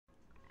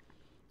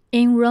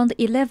In round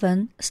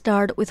 11,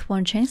 start with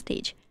 1 chain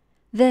stitch,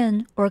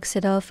 then work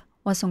set off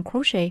 1 single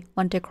crochet,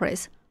 1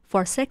 decrease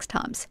for 6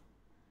 times.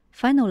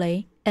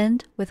 Finally,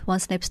 end with 1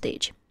 slip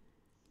stitch.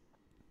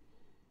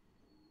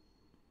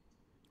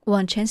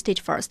 1 chain stitch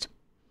first.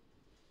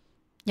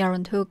 Yarn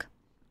and hook.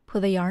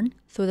 Put the yarn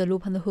through the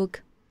loop on the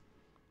hook.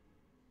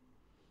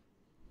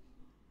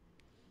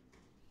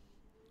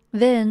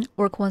 Then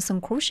work 1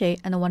 single crochet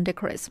and 1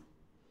 decrease.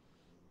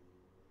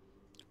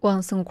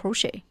 1 single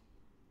crochet.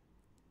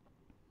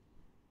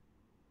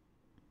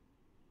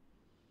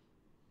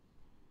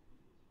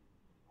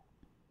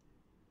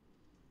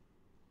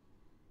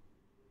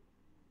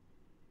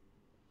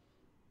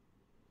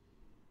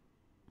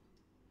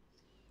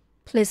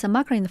 Place a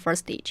marker in the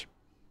first stitch.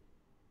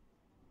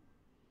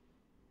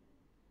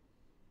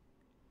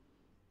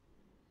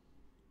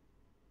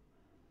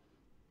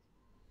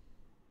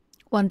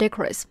 One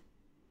decrease.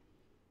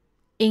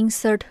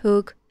 Insert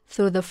hook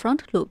through the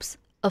front loops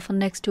of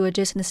next to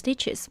adjacent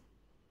stitches.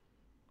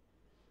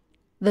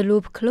 The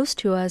loop close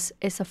to us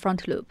is a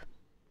front loop.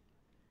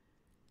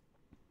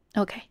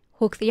 Okay,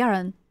 hook the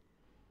yarn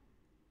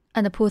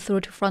and pull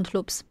through to front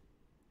loops.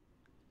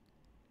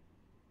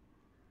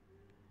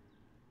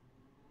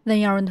 Then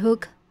yarn and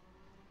hook.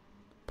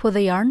 Pull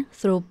the yarn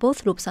through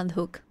both loops on the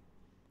hook.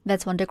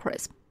 That's 1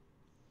 decrease.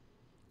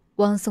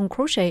 1 single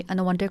crochet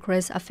and 1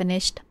 decrease are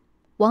finished.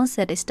 1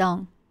 set is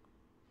done.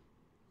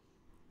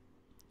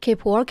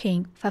 Keep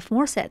working 5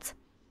 more sets.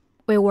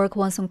 We work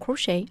 1 single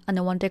crochet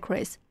and 1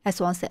 decrease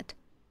as 1 set.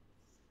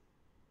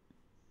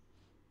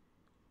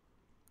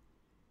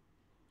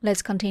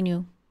 Let's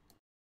continue.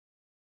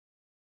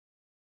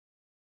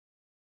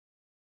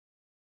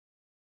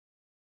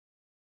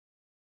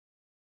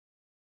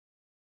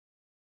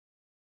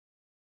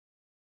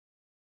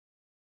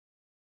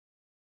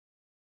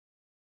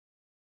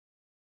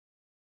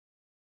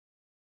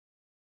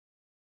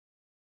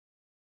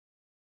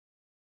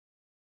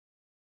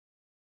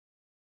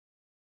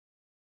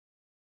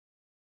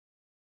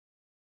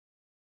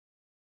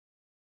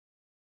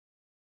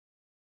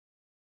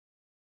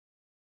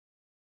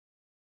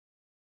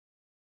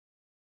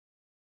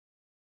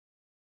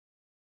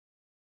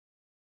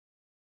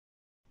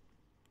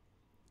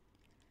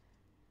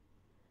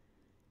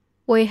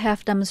 We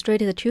have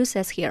demonstrated 2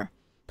 sets here.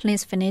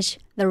 Please finish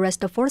the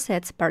rest of 4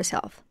 sets by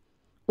yourself.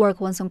 Work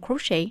 1 single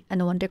crochet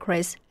and 1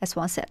 decrease as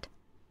 1 set.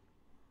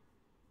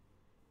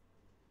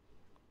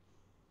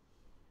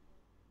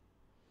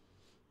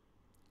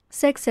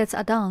 Six sets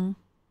are done.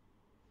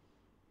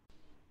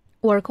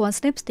 Work 1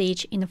 slip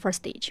stitch in the first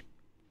stitch.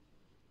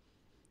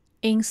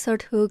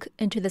 Insert hook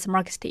into this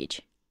mark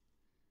stitch.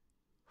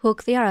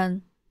 Hook the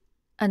yarn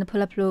and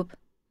pull up loop.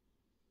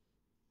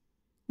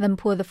 Then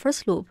pull the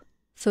first loop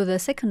through the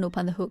second loop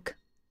on the hook.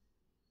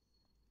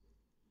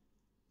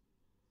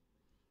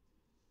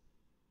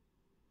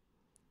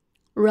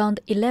 Round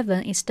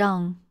 11 is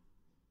done.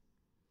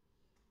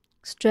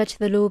 Stretch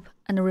the loop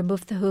and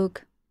remove the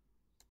hook.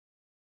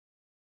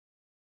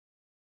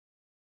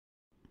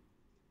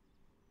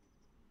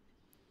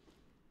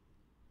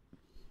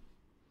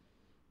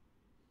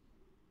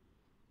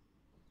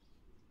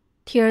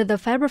 Tear the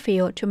fiber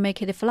fill to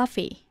make it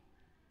fluffy.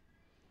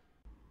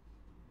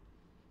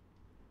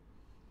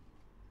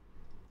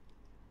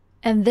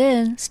 And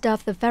then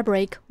stuff the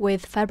fabric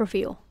with fiber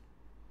fill.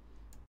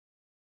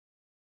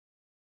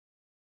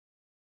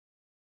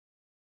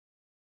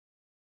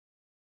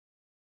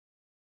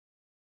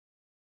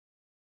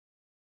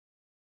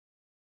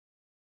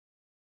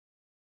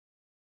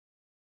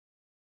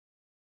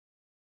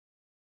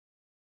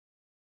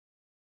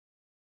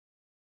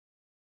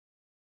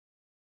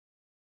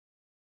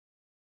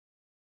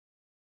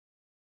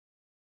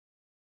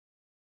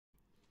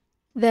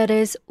 That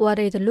is what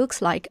it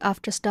looks like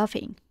after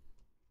stuffing.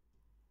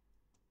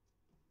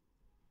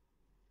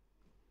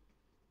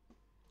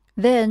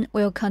 Then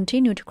we'll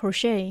continue to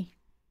crochet.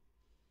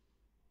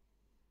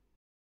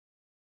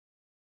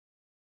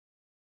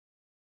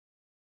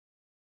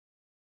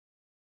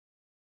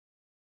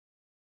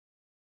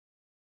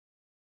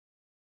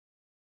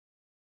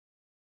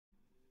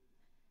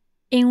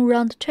 In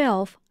round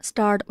 12,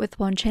 start with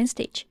 1 chain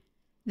stitch,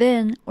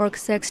 then work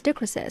 6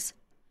 decreases.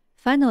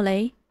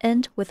 Finally,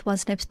 end with 1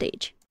 slip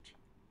stitch.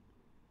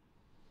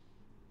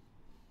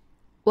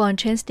 1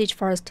 chain stitch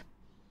first.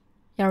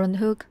 Yarn and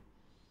hook.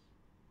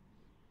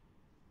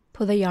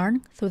 Pull the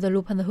yarn through the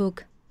loop on the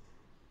hook.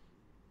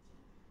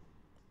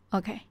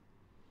 Okay.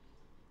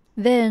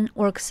 Then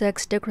work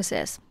 6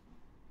 decreases.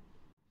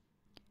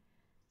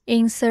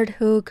 Insert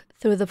hook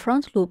through the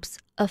front loops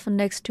of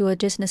next to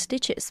adjacent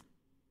stitches.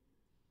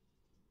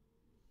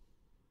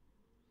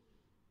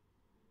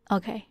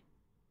 Okay.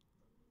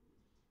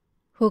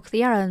 Hook the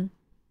yarn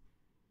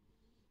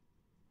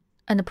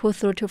and pull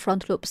through 2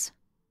 front loops.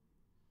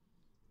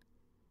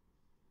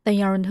 Then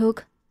yarn and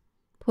hook.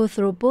 Pull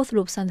through both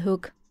loops and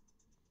hook.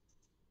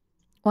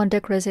 1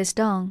 decrease is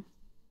done.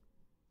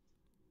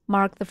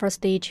 Mark the first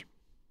stitch.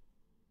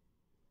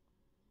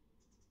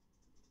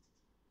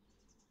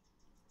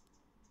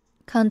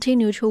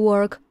 Continue to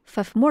work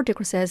 5 more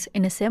decreases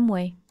in the same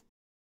way.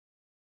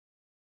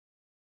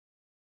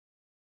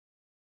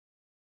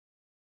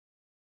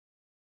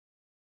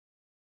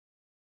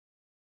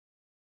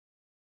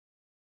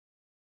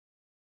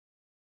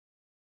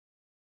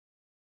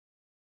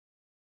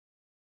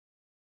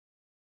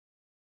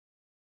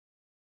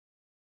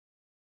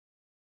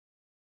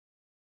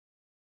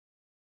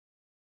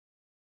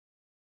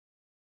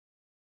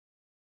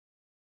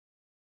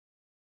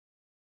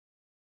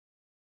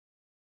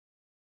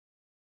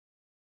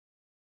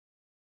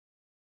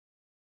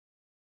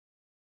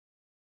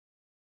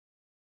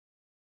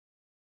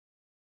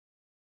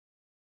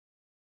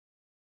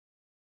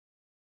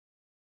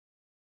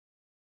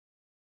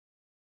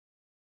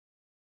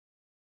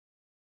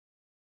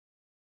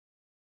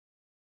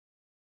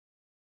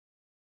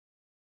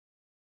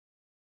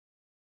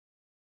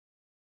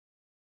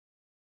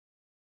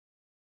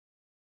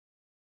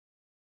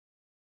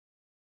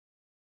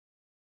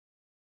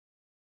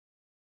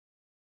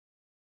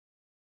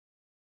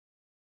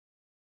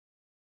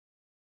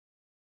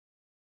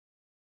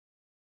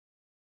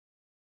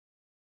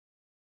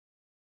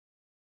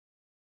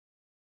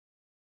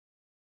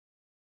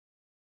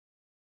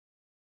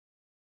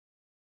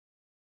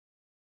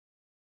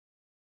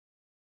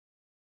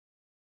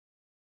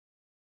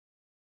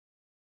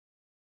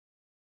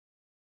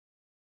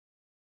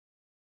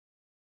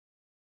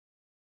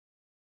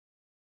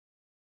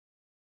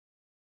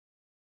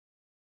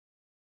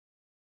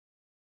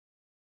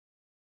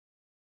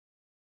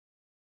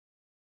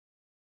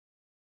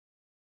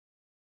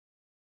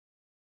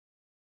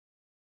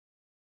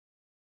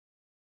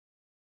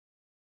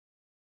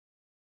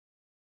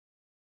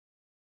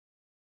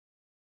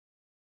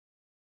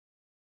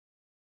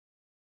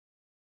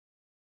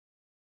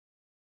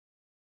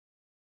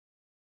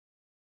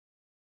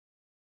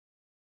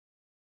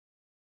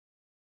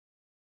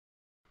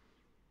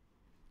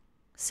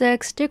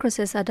 6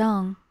 decreases are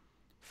done.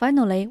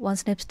 Finally, 1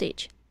 slip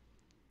stitch.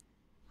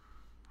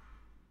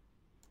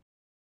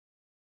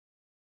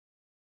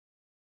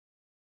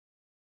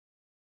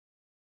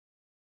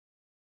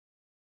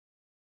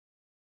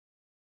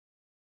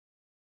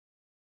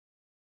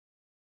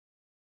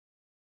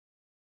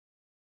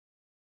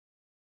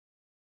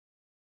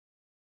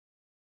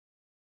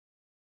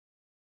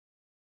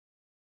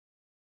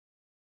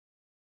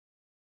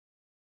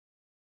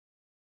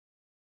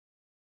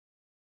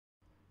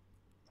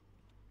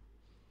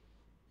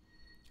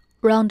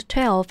 Round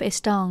 12 is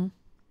done.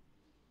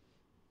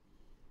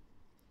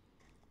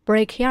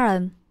 Break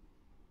yarn.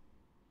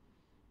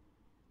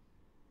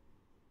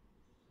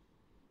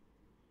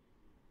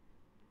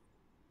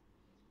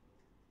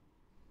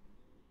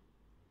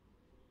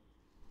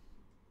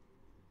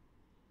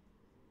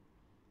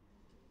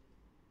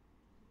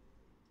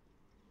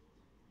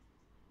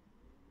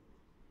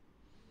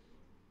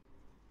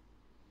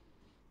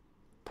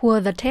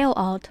 Pull the tail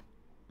out.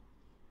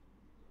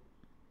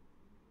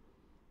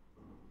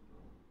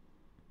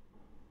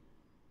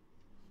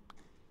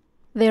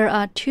 There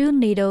are 2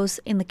 needles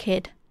in the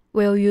kit.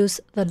 We'll use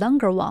the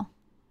longer one.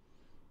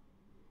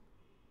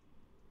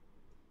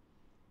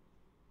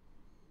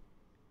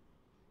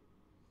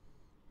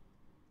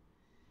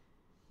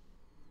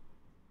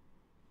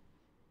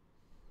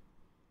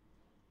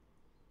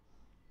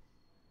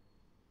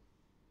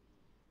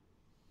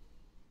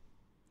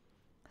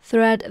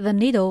 Thread the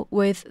needle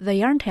with the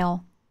yarn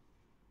tail.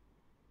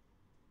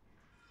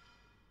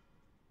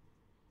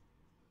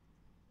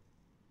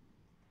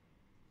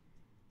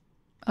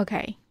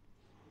 Okay.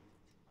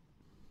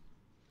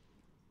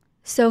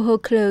 Sew hole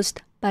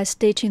closed by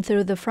stitching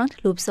through the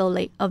front loop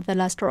solely of the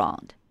last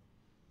round.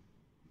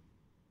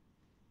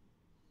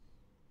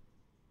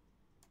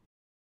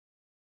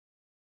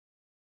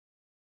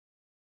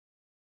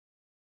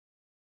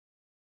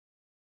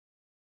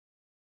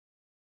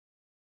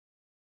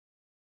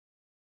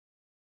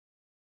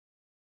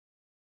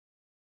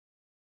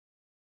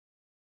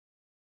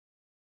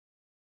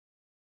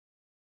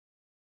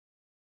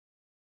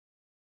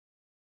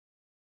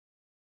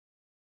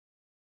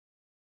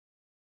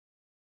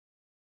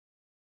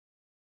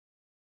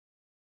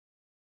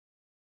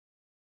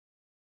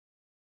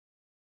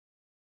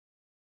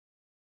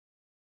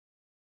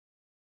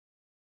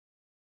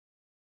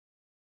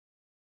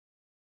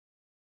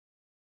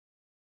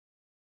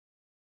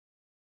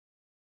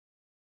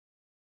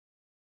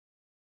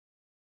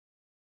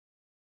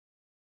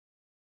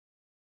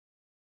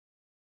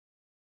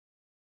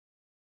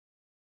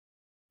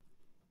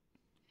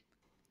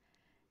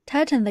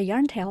 Tighten the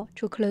yarn tail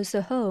to close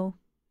the hole.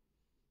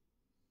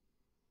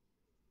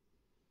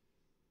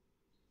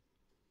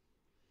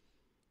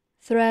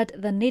 Thread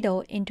the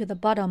needle into the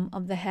bottom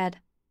of the head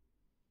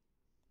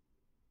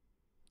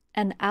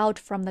and out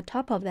from the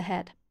top of the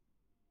head.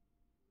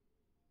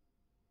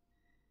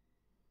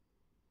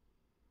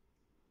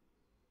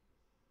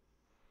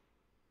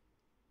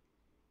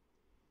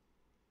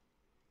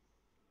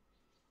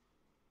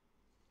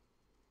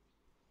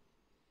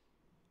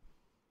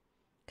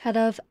 Cut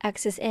off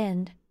excess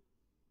end.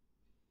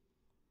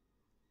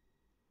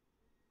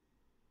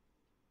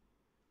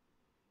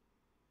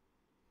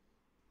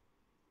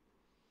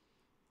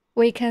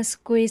 We can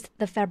squeeze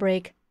the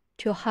fabric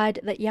to hide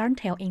the yarn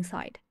tail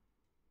inside.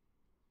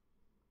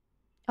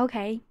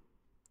 Okay,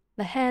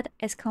 the head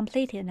is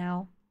completed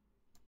now.